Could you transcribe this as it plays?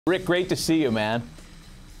Rick, great to see you, man.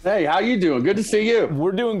 Hey, how you doing? Good to see you.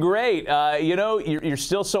 We're doing great. You know, you're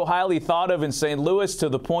still so highly thought of in St. Louis to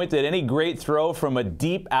the point that any great throw from a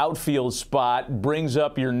deep outfield spot brings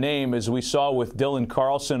up your name, as we saw with Dylan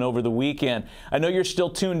Carlson over the weekend. I know you're still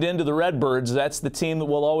tuned into the Redbirds. That's the team that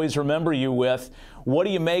we'll always remember you with. What do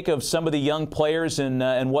you make of some of the young players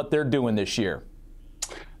and what they're doing this year?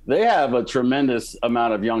 They have a tremendous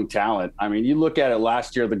amount of young talent. I mean, you look at it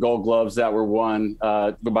last year, the Gold Gloves that were won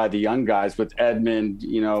by the young guys with Edmund,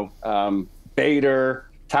 Bader,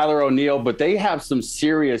 Tyler O'Neill, but they have some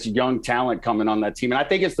serious young talent coming on that team. And I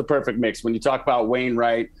think it's the perfect mix. When you talk about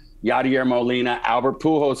Wainwright, Yadier Molina, Albert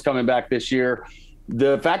Pujols coming back this year,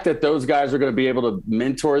 the fact that those guys are going to be able to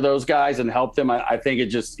mentor those guys and help them, I think it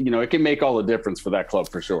just, it can make all the difference for that club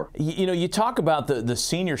for sure. You talk about the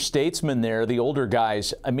senior statesmen there, the older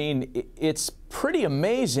guys. I mean, it's pretty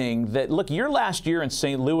amazing that, look, your last year in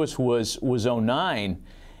St. Louis was 09,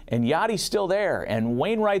 and Yadi's still there, and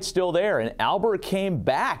Wainwright's still there, and Albert came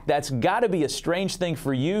back. That's got to be a strange thing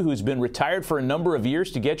for you, who's been retired for a number of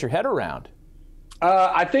years, to get your head around.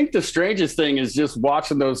 I think the strangest thing is just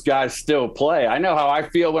watching those guys still play. I know how I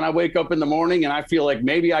feel when I wake up in the morning, and I feel like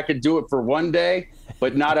maybe I could do it for one day,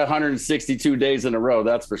 but not 162 days in a row,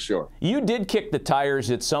 that's for sure. You did kick the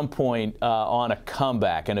tires at some point on a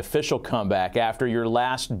comeback, an official comeback, after your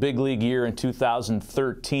last big league year in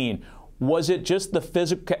 2013. Was it just the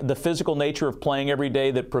physical nature of playing every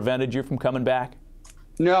day that prevented you from coming back?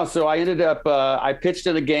 No, so I ended up, I pitched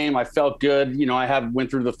in a game. I felt good. I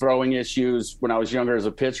went through the throwing issues when I was younger as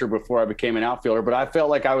a pitcher before I became an outfielder, but I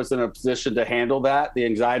felt like I was in a position to handle that, the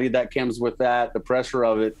anxiety that comes with that, the pressure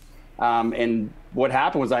of it. And what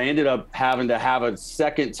happened was I ended up having to have a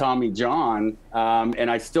second Tommy John,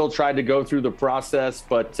 and I still tried to go through the process,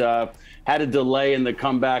 but had a delay in the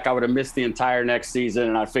comeback. I would have missed the entire next season,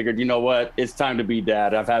 and I figured, you know what, it's time to be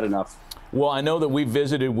dad. I've had enough. Well, I know that we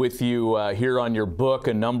visited with you here on your book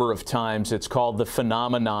a number of times. It's called The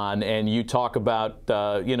Phenomenon, and you talk about,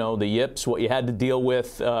 the yips, what you had to deal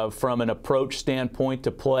with from an approach standpoint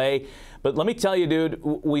to play. But let me tell you, dude,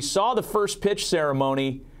 we saw the first pitch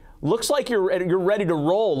ceremony. Looks like you're ready to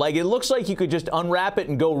roll. Like, it looks like you could just unwrap it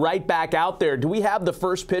and go right back out there. Do we have the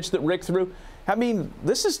first pitch that Rick threw? I mean,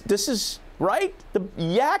 this is right? The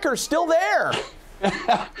yak are still there.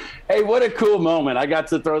 Hey, what a cool moment. I got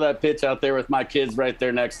to throw that pitch out there with my kids right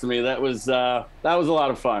there next to me. That was a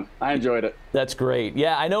lot of fun. I enjoyed it. That's great.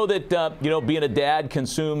 Yeah, I know that, being a dad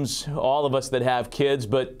consumes all of us that have kids,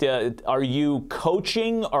 but are you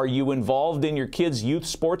coaching? Are you involved in your kids' youth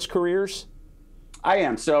sports careers? I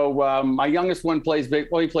am. So my youngest one plays,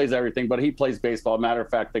 well, he plays everything, but he plays baseball. Matter of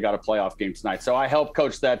fact, they got a playoff game tonight. So I help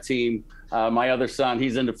coach that team. My other son,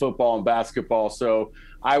 he's into football and basketball. So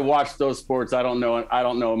I watch those sports. I don't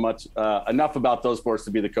know much enough about those sports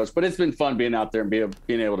to be the coach, but it's been fun being out there and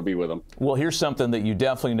being able to be with them. Well, here's something that you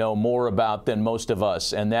definitely know more about than most of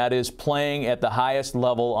us, and that is playing at the highest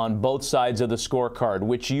level on both sides of the scorecard,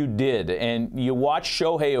 which you did. And you watched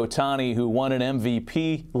Shohei Ohtani, who won an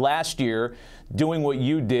MVP last year, doing what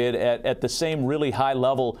you did at the same really high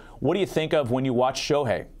level. What do you think of when you watch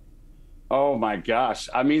Shohei? Oh, my gosh.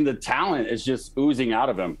 I mean, the talent is just oozing out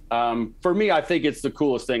of him. For me, I think it's the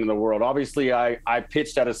coolest thing in the world. Obviously, I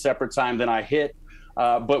pitched at a separate time than I hit,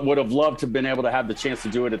 but would have loved to have been able to have the chance to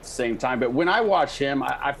do it at the same time. But when I watch him,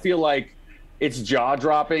 I feel like it's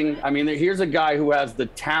jaw-dropping. I mean, here's a guy who has the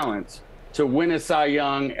talent to win a Cy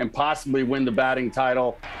Young and possibly win the batting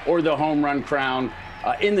title or the home run crown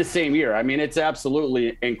in the same year. I mean, it's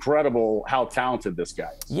absolutely incredible how talented this guy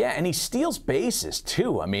is. Yeah, and he steals bases,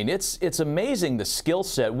 too. I mean, it's amazing, the skill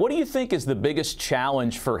set. What do you think is the biggest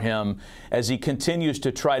challenge for him as he continues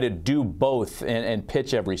to try to do both and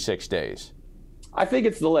pitch every 6 days? I think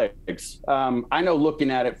it's the legs. I know, looking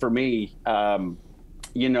at it for me,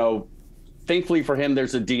 thankfully for him,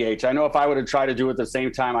 there's a DH. I know if I would have tried to do it at the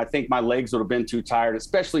same time, I think my legs would have been too tired,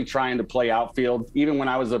 especially trying to play outfield. Even when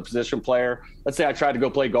I was a position player, let's say I tried to go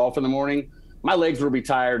play golf in the morning, my legs would be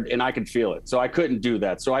tired and I could feel it. So I couldn't do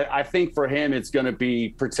that. So I think for him, it's going to be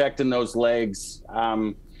protecting those legs.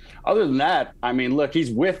 Other than that, I mean, look,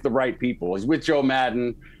 he's with the right people. He's with Joe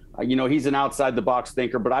Madden. He's an outside the box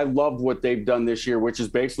thinker, but I love what they've done this year, which is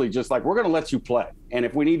basically just like, we're going to let you play. And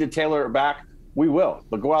if we need to tailor it back, we will,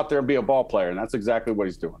 but go out there and be a ball player, and that's exactly what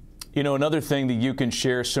he's doing. Another thing that you can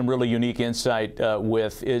share some really unique insight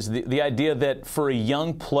with is the idea that for a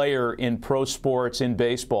young player in pro sports, in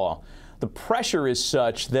baseball, the pressure is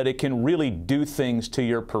such that it can really do things to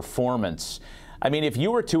your performance. I mean, if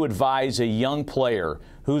you were to advise a young player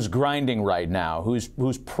who's grinding right now, who's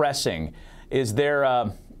pressing, is there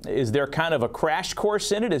is there kind of a crash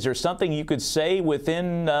course in it? Is there something you could say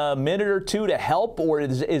within a minute or two to help, or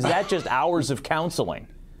is that just hours of counseling?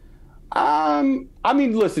 I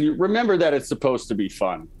mean, listen, remember that it's supposed to be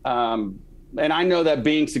fun. And I know that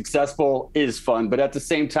being successful is fun, but at the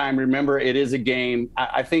same time, remember, it is a game.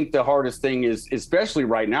 I think the hardest thing is, especially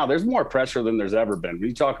right now, there's more pressure than there's ever been. When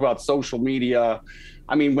you talk about social media,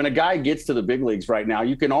 I mean, when a guy gets to the big leagues right now,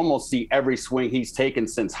 you can almost see every swing he's taken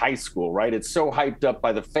since high school, right? It's so hyped up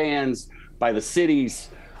by the fans, by the cities.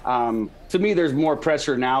 To me, there's more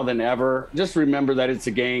pressure now than ever. Just remember that it's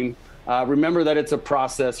a game. Remember that it's a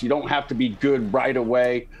process. You don't have to be good right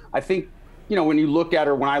away. I think, you know, when you look at it,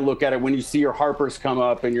 or when I look at it, when you see your Harpers come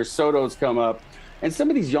up and your Sotos come up, and some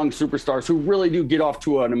of these young superstars who really do get off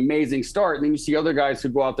to an amazing start, and then you see other guys who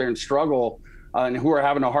go out there and struggle and who are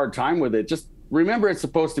having a hard time with it. Just remember, it's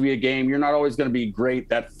supposed to be a game. You're not always going to be great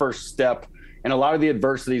that first step. And a lot of the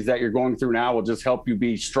adversities that you're going through now will just help you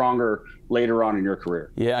be stronger later on in your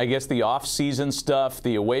career. Yeah, I guess the off-season stuff,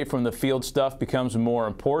 the away from the field stuff becomes more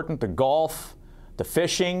important. The golf, the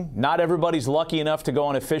fishing. Not everybody's lucky enough to go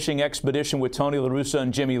on a fishing expedition with Tony La Russa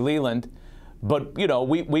and Jimmy Leland. But, you know,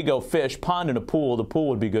 we go fish, pond and a pool. The pool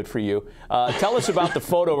would be good for you. Tell us about the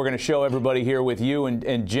photo we're going to show everybody here with you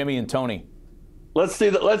and Jimmy and Tony. Let's see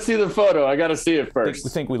the photo. I got to see it first. I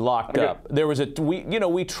think we locked up. There was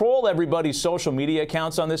we troll everybody's social media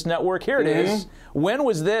accounts on this network. Here it is. When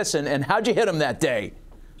was this, and how'd you hit him that day?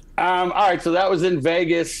 All right, so that was in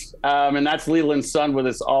Vegas, and that's Leland's son with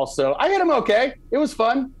us also. I hit him okay. It was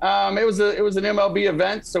fun. It was an MLB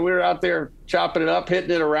event, so we were out there chopping it up,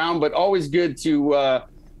 hitting it around. But always good to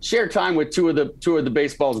share time with two of the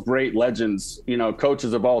baseball's great legends, you know,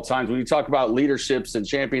 coaches of all times. When you talk about leaderships and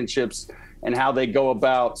championships and how they go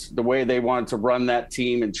about the way they wanted to run that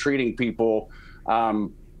team and treating people,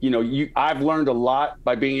 you know, I've learned a lot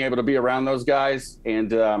by being able to be around those guys,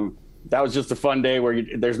 and that was just a fun day where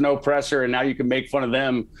there's no pressure, and now you can make fun of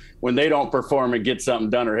them when they don't perform and get something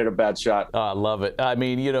done or hit a bad shot. I love it. I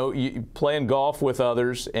mean, you know, playing golf with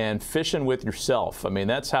others and fishing with yourself. I mean,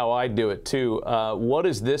 that's how I do it too. What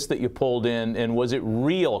is this that you pulled in, and was it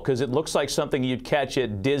real? Because it looks like something you'd catch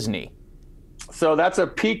at Disney. So that's a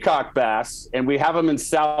peacock bass, and we have them in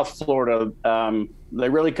South Florida. They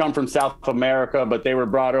really come from South America, but they were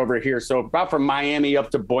brought over here. So about from Miami up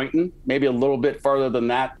to Boynton, maybe a little bit farther than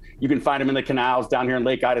that. You can find them in the canals down here in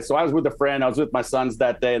Lake Ida. So I was with a friend. I was with my sons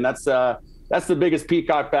that day, and that's the biggest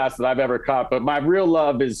peacock bass that I've ever caught. But my real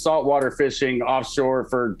love is saltwater fishing offshore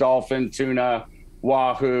for dolphin, tuna,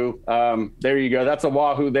 wahoo. There you go. That's a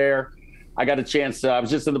wahoo there. I got a chance. I was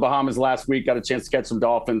just in the Bahamas last week. Got a chance to catch some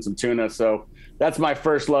dolphins, some tuna. So that's my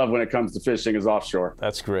first love when it comes to fishing, is offshore.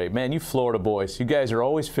 That's great. Man, you Florida boys, you guys are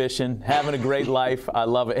always fishing, having a great life. I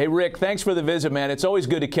love it. Hey, Rick, thanks for the visit, man. It's always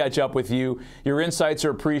good to catch up with you. Your insights are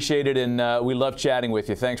appreciated, and we love chatting with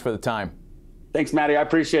you. Thanks for the time. Thanks, Matty. I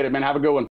appreciate it, man. Have a good one.